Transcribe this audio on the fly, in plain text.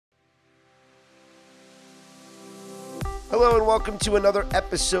Hello and welcome to another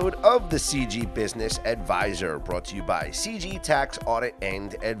episode of the CG Business Advisor, brought to you by CG Tax Audit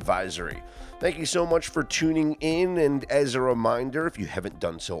and Advisory. Thank you so much for tuning in, and as a reminder, if you haven't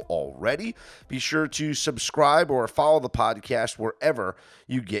done so already, be sure to subscribe or follow the podcast wherever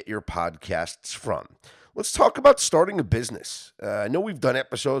you get your podcasts from. Let's talk about starting a business. I know we've done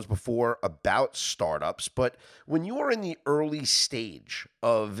episodes before about startups, but when you are in the early stage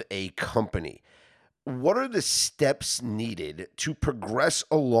of a company, what are the steps needed to progress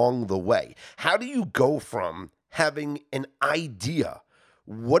along the way? How do you go from having an idea?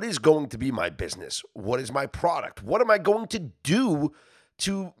 What is going to be my business? What is my product? What am I going to do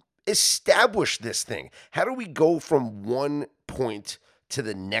to establish this thing? How do we go from one point to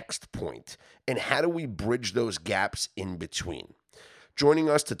the next point? And how do we bridge those gaps in between? Joining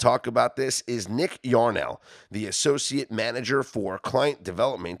us to talk about this is Nick Yarnell, the Associate Manager for Client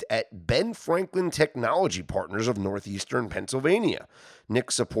Development at Ben Franklin Technology Partners of Northeastern Pennsylvania.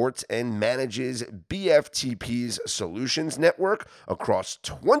 Nick supports and manages BFTP's solutions network across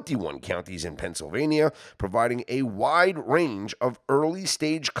 21 counties in Pennsylvania, providing a wide range of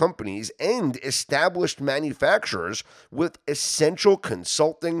early-stage companies and established manufacturers with essential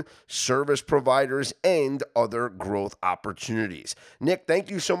consulting, service providers, and other growth opportunities. Nick, thank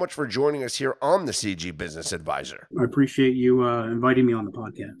you so much for joining us here on the CG Business Advisor. I appreciate you inviting me on the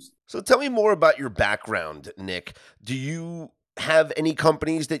podcast. So tell me more about your background, Nick. Do you have any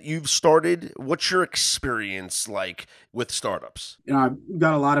companies that you've started? What's your experience like with startups? I've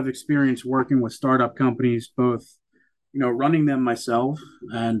got a lot of experience working with startup companies, both, running them myself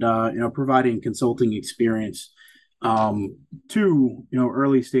and, providing consulting experience to,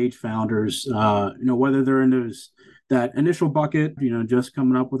 early stage founders, whether they're in that initial bucket, just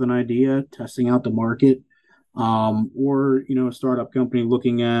coming up with an idea, testing out the market, or, a startup company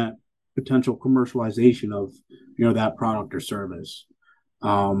looking at potential commercialization of, that product or service.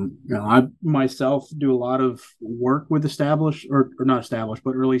 I myself do a lot of work with established or not established,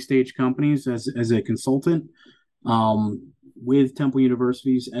 but early stage companies as a consultant with Temple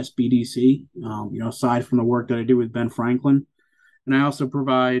University's SBDC, aside from the work that I do with Ben Franklin. And I also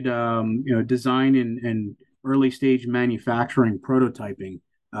provide, design and early stage manufacturing prototyping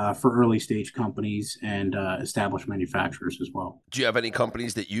for early stage companies and established manufacturers as well. Do you have any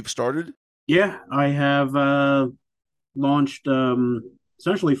companies that you've started? Yeah, I have launched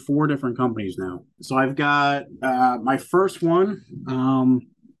essentially 4 different companies now. So I've got my first one.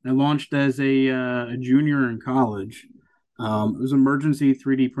 I launched as a junior in college. It was emergency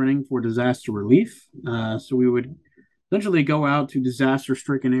 3D printing for disaster relief. So we would essentially go out to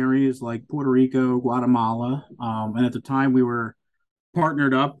disaster-stricken areas like Puerto Rico, Guatemala, and at the time we were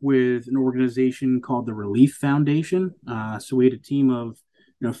partnered up with an organization called the Relief Foundation. So we had a team of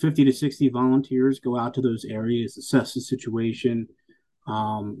 50 to 60 volunteers go out to those areas, assess the situation,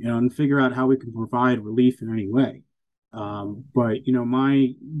 and figure out how we can provide relief in any way. But my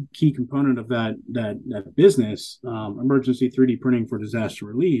key component of that business, emergency 3D printing for disaster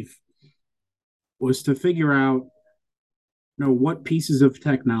relief, was to figure out what pieces of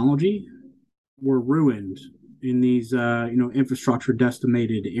technology were ruined in these infrastructure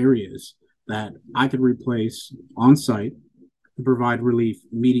decimated areas that I could replace on site to provide relief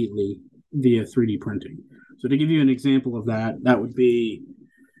immediately via 3D printing. So to give you an example of that would be,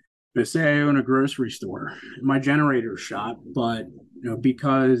 say I own a grocery store. My generator's shot, but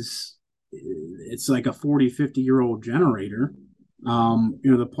because it's like a 40, 50-year-old generator,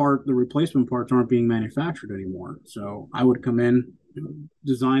 the replacement parts aren't being manufactured anymore. So I would come in,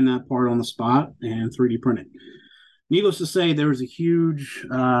 design that part on the spot and 3D print it. Needless to say, there was a huge, it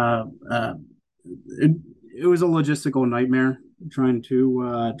was a logistical nightmare trying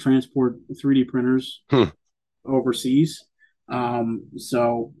to transport 3D printers overseas.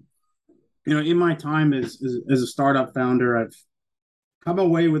 So, in my time as a startup founder, I've come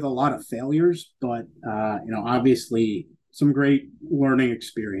away with a lot of failures, but, obviously some great learning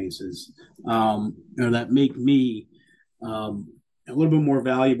experiences, that make me a little bit more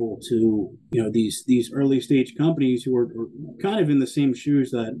valuable to these early stage companies who are kind of in the same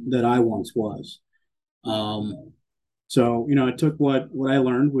shoes that I once was. So I took what I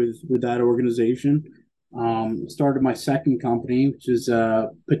learned with that organization, started my second company, which is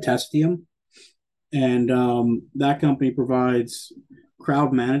Potestium, and that company provides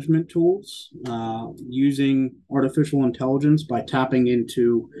crowd management tools using artificial intelligence by tapping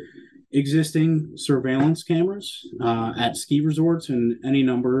into existing surveillance cameras at ski resorts and any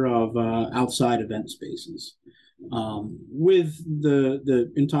number of outside event spaces, with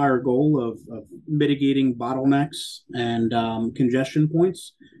the entire goal of mitigating bottlenecks and congestion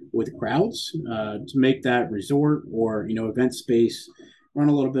points with crowds to make that resort or event space run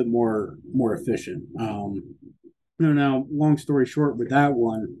a little bit more efficient. Now, long story short, with that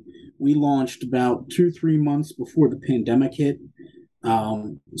one, we launched about 2-3 months before the pandemic hit.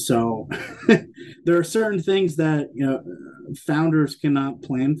 So there are certain things that founders cannot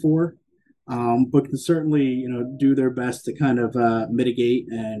plan for, but can certainly do their best to kind of mitigate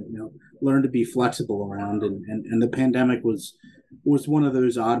and learn to be flexible around. And the pandemic was one of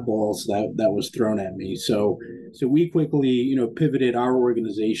those oddballs that was thrown at me. So we quickly pivoted our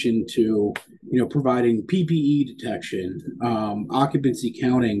organization to providing PPE detection, occupancy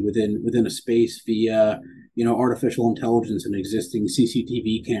counting within a space via artificial intelligence and existing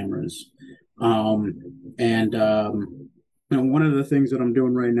CCTV cameras. One of the things that I'm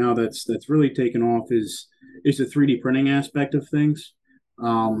doing right now that's really taken off is the 3D printing aspect of things.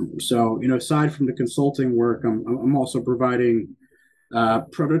 Aside from the consulting work, I'm also providing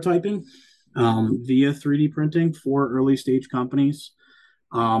prototyping via 3D printing for early stage companies.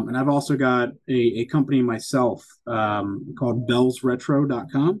 And I've also got a company myself called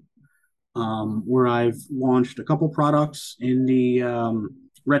bellsretro.com, where I've launched a couple products in the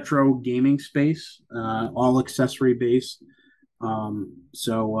retro gaming space, all accessory based.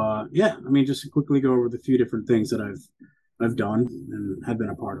 Just to quickly go over the few different things that I've done and have been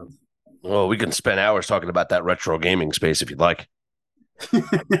a part of. Well, we can spend hours talking about that retro gaming space if you'd like. I'd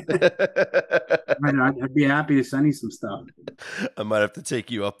be happy to send you some stuff. I might have to take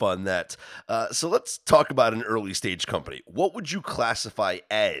you up on that. So let's talk about an early stage company. What would you classify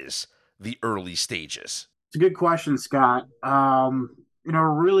as the early stages? It's a good question, Scott.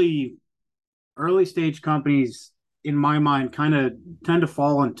 Really early stage companies, in my mind, kind of tend to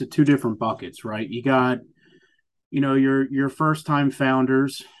fall into two different buckets, right? You got, your first time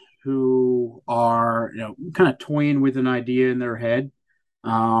founders who are, kind of toying with an idea in their head.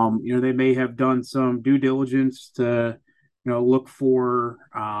 They may have done some due diligence to, look for,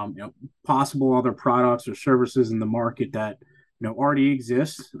 possible other products or services in the market that, already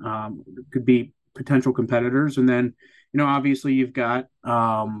exist. Could be potential competitors. And then, obviously you've got,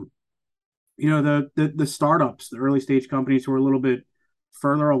 the startups, the early stage companies who are a little bit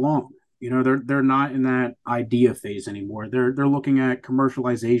further along. They're not in that idea phase anymore. They're looking at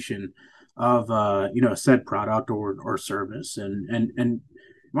commercialization of said product or service. And in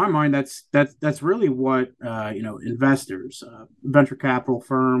my mind, that's really what investors, venture capital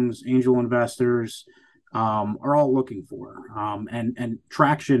firms, angel investors are all looking for. And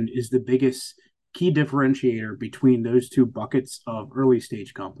traction is the biggest key differentiator between those two buckets of early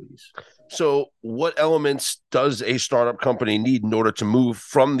stage companies. So what elements does a startup company need in order to move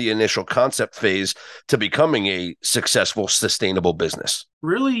from the initial concept phase to becoming a successful, sustainable business?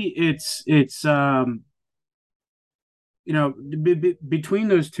 Really, it's between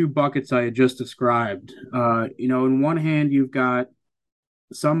those two buckets I had just described, in one hand, you've got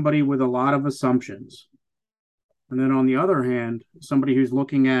somebody with a lot of assumptions. And then on the other hand, somebody who's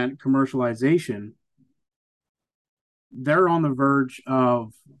looking at commercialization, they're on the verge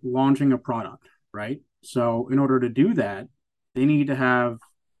of launching a product, right? So in order to do that, they need to have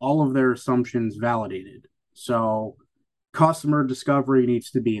all of their assumptions validated. So customer discovery needs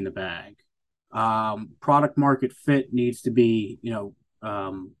to be in the bag. Product market fit needs to be,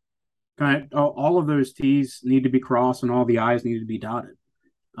 kind of all of those T's need to be crossed and all the I's need to be dotted.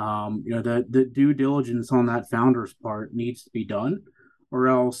 The due diligence on that founder's part needs to be done, or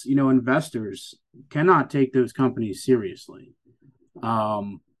else, investors cannot take those companies seriously.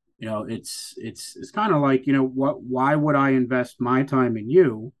 It's kind of like, why would I invest my time in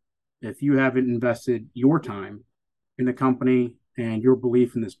you if you haven't invested your time in the company and your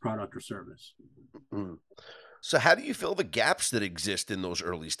belief in this product or service? Mm. So how do you fill the gaps that exist in those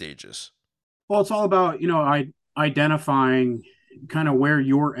early stages? Well, it's all about, identifying kind of where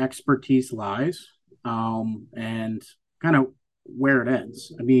your expertise lies, and kind of where it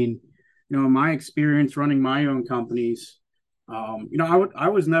ends. I mean, in my experience running my own companies, I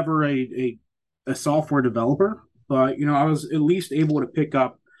was never a software developer, but I was at least able to pick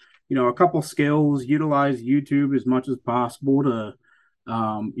up a couple skills, utilize YouTube as much as possible to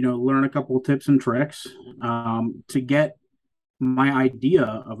learn a couple of tips and tricks to get my idea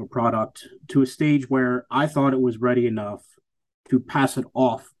of a product to a stage where I thought it was ready enough to pass it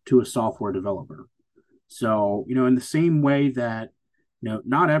off to a software developer. So, in the same way that,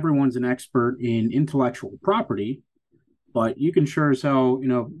 not everyone's an expert in intellectual property, but you can sure as hell,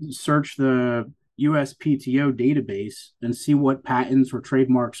 search the USPTO database and see what patents or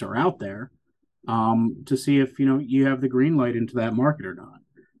trademarks are out there, to see if, you have the green light into that market or not.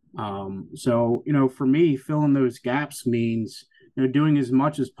 For me, filling those gaps means, doing as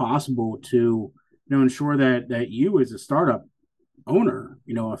much as possible to ensure that you as a startup owner,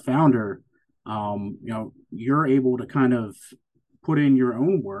 a founder, you're able to kind of put in your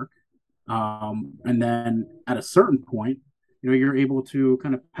own work, and then at a certain point, you're able to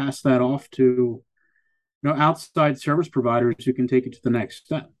kind of pass that off to outside service providers who can take it to the next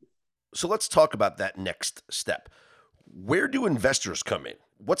step. So let's talk about that next step. Where do investors come in?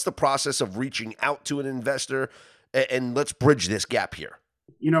 What's the process of reaching out to an investor? And let's bridge this gap here.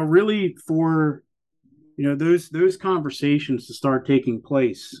 Really for those conversations to start taking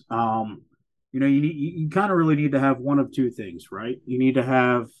place, you kind of really need to have one of two things, right? You need to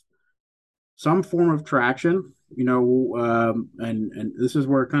have some form of traction, and this is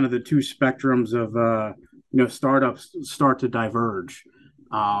where kind of the two spectrums of startups start to diverge.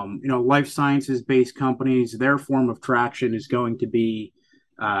 Life sciences based companies, their form of traction is going to be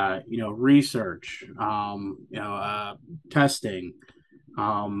research, testing,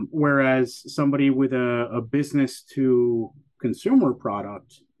 whereas somebody with a business to consumer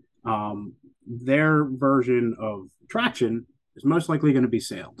product, their version of traction is most likely going to be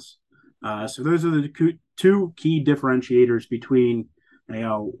sales. So those are the two key differentiators between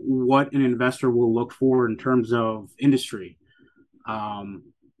what an investor will look for in terms of industry.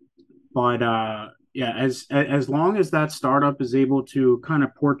 Yeah, as long as that startup is able to kind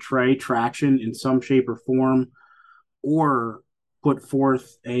of portray traction in some shape or form, or put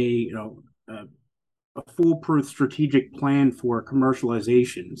forth a foolproof strategic plan for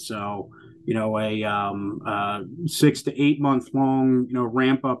commercialization. So, a 6 to 8 month long,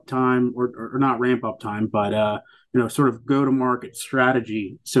 ramp up time, or not ramp up time, but sort of go to market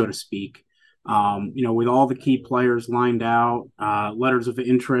strategy, so to speak. With all the key players lined out, letters of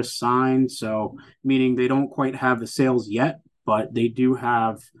interest signed. So meaning they don't quite have the sales yet, but they do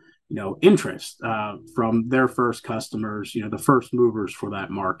have, interest from their first customers, the first movers for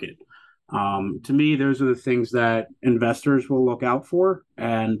that market. To me, those are the things that investors will look out for.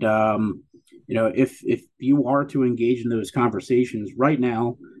 And, if you are to engage in those conversations right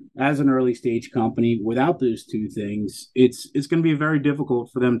now, as an early stage company, without those two things, it's going to be very difficult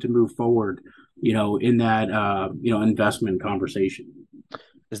for them to move forward, in that, investment conversation.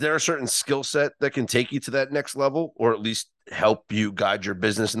 Is there a certain skill set that can take you to that next level, or at least help you guide your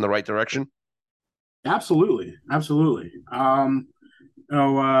business in the right direction? Absolutely. Absolutely.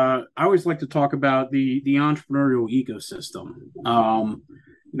 I always like to talk about the entrepreneurial ecosystem.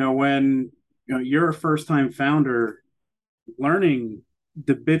 When you're a first time founder, learning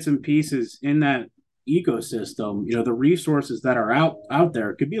the bits and pieces in that ecosystem, the resources that are out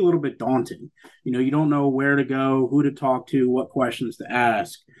there could be a little bit daunting. You don't know where to go, who to talk to, what questions to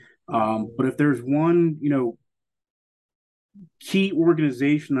ask. But if there's one, key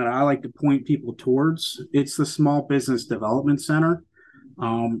organization that I like to point people towards, it's the Small Business Development Center.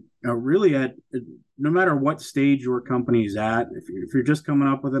 Really, at no matter what stage your company is at, if you're just coming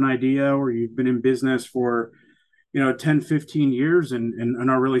up with an idea, or you've been in business for 10, 15 years and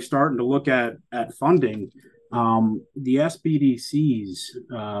are really starting to look at funding, the SBDCs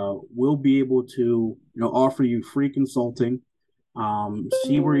will be able to offer you free consulting,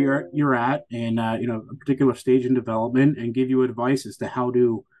 see where you're at in a particular stage in development, and give you advice as to how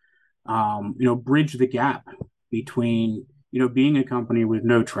to bridge the gap between being a company with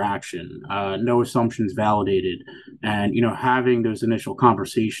no traction, no assumptions validated, and having those initial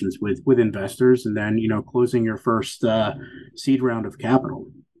conversations with investors, and then closing your first seed round of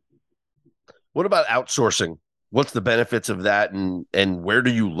capital. What about outsourcing? What's the benefits of that, and where do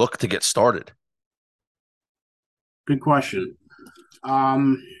you look to get started? Good question.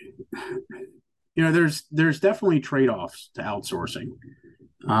 There's definitely trade-offs to outsourcing.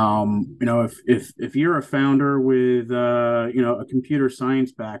 If you're a founder with a computer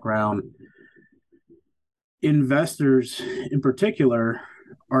science background, investors in particular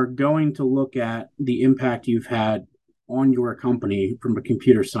are going to look at the impact you've had on your company from a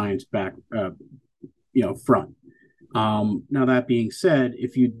computer science front. Now that being said,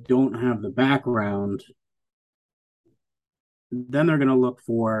 if you don't have the background, then they're going to look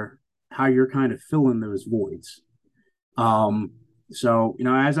for how you're kind of filling those voids. So,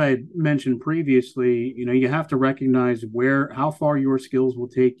 as I mentioned previously, you have to recognize how far your skills will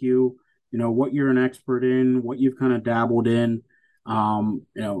take you, what you're an expert in, what you've kind of dabbled in, and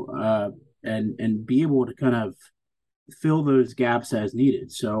be able to kind of fill those gaps as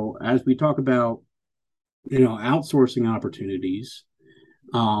needed. So as we talk about, outsourcing opportunities,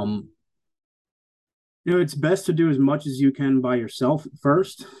 it's best to do as much as you can by yourself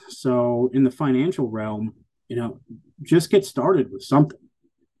first. So in the financial realm, just get started with something.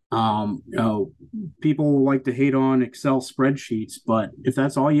 You know, people like to hate on Excel spreadsheets, but if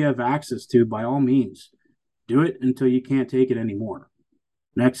that's all you have access to, by all means, do it until you can't take it anymore.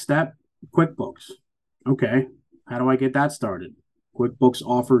 Next step, QuickBooks. Okay, how do I get that started? QuickBooks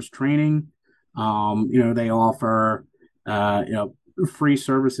offers training. They offer free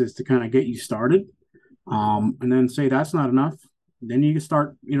services to kind of get you started. And then say that's not enough. Then you can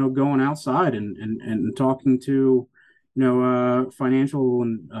start, going outside and talking to, financial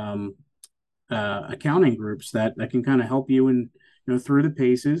and accounting groups that can kind of help you in, through the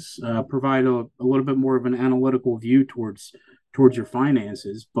paces, provide a little bit more of an analytical view towards your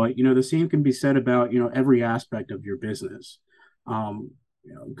finances. But the same can be said about every aspect of your business.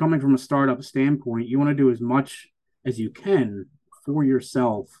 Coming from a startup standpoint, you want to do as much as you can for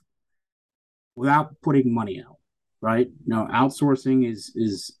yourself without putting money out, right? Outsourcing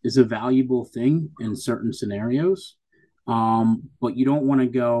is a valuable thing in certain scenarios, but you don't want to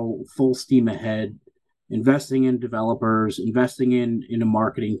go full steam ahead, investing in developers, investing in a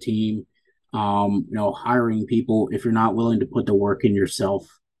marketing team, hiring people if you're not willing to put the work in yourself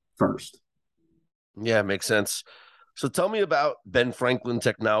first. Yeah, makes sense. So tell me about Ben Franklin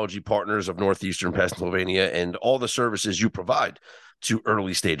Technology Partners of Northeastern Pennsylvania and all the services you provide to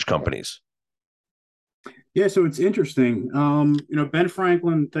early stage companies. Yeah, so it's interesting. Ben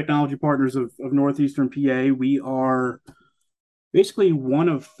Franklin Technology Partners of Northeastern PA, we are basically one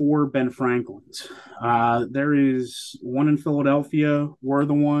of four Ben Franklins. There is one in Philadelphia. We're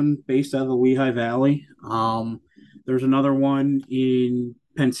the one based out of the Lehigh Valley. There's another one in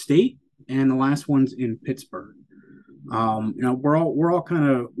Penn State, and the last one's in Pittsburgh. We all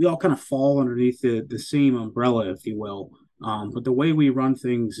kind of fall underneath the same umbrella, if you will. But the way we run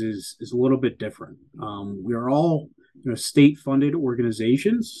things is a little bit different. We are all state funded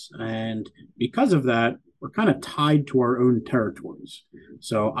organizations, and because of that, we're kind of tied to our own territories.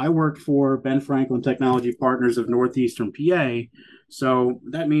 So I work for Ben Franklin Technology Partners of Northeastern PA. So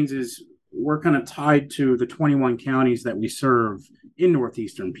that means is we're kind of tied to the 21 counties that we serve in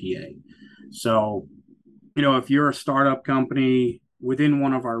Northeastern PA. So if you're a startup company within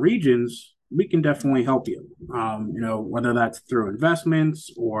one of our regions, we can definitely help you. Whether that's through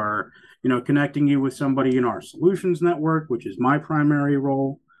investments or, connecting you with somebody in our solutions network, which is my primary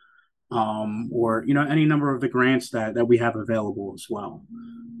role, or, any number of the grants that we have available as well.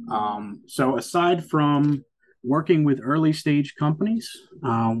 So aside from working with early stage companies,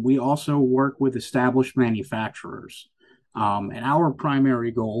 we also work with established manufacturers. And our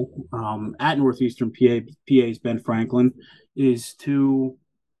primary goal at Northeastern PA's Ben Franklin is to,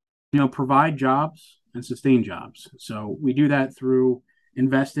 provide jobs and sustain jobs. So we do that through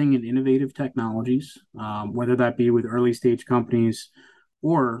investing in innovative technologies, whether that be with early stage companies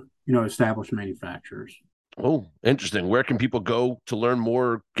or, established manufacturers. Oh, interesting. Where can people go to learn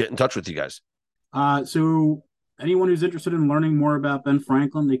more, get in touch with you guys? So anyone who's interested in learning more about Ben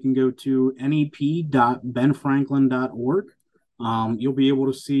Franklin, they can go to nep.benfranklin.org. You'll be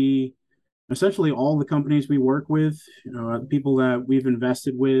able to see essentially all the companies we work with, people that we've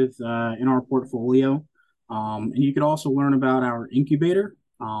invested with in our portfolio. And you could also learn about our incubator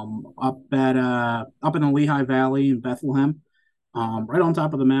up in the Lehigh Valley in Bethlehem. Right on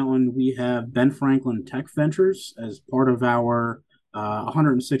top of the mountain, we have Ben Franklin Tech Ventures as part of our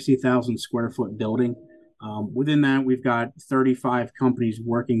 160,000 square foot building. Within that, we've got 35 companies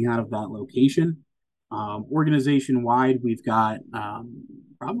working out of that location. Organization wide, we've got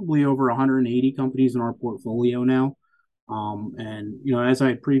probably over 180 companies in our portfolio now. And, as I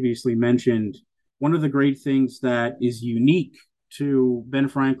had previously mentioned, one of the great things that is unique to Ben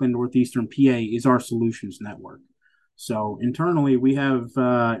Franklin Northeastern PA is our solutions network. So internally, we have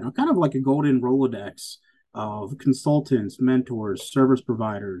kind of like a golden Rolodex of consultants, mentors, service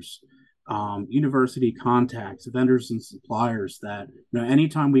providers, university contacts, vendors, and suppliers that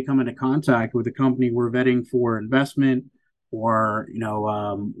anytime we come into contact with a company we're vetting for investment or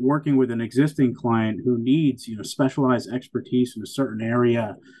working with an existing client who needs specialized expertise in a certain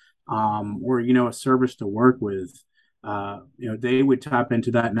area or a service to work with, they would tap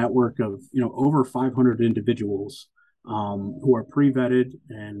into that network of over 500 individuals who are pre-vetted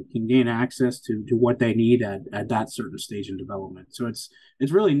and can gain access to what they need at that certain stage in development. So it's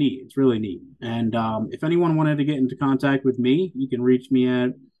really neat. It's really neat. And if anyone wanted to get into contact with me, you can reach me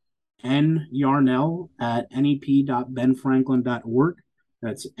at nyarnell@nep.benfranklin.org.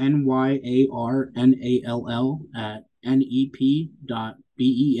 That's NYARNALL at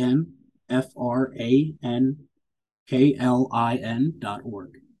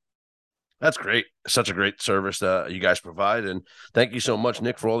nep.benfranklin.org. That's great. Such a great service that you guys provide. And thank you so much,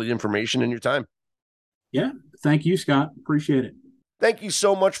 Nick, for all the information and your time. Yeah. Thank you, Scott. Appreciate it. Thank you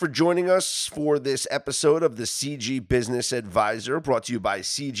so much for joining us for this episode of the CG Business Advisor, brought to you by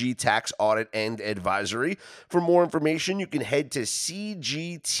CG Tax Audit and Advisory. For more information, you can head to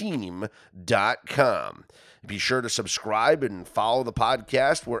cgteam.com. Be sure to subscribe and follow the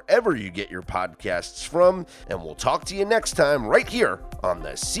podcast wherever you get your podcasts from, and we'll talk to you next time right here on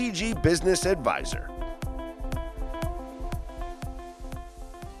the CG Business Advisor.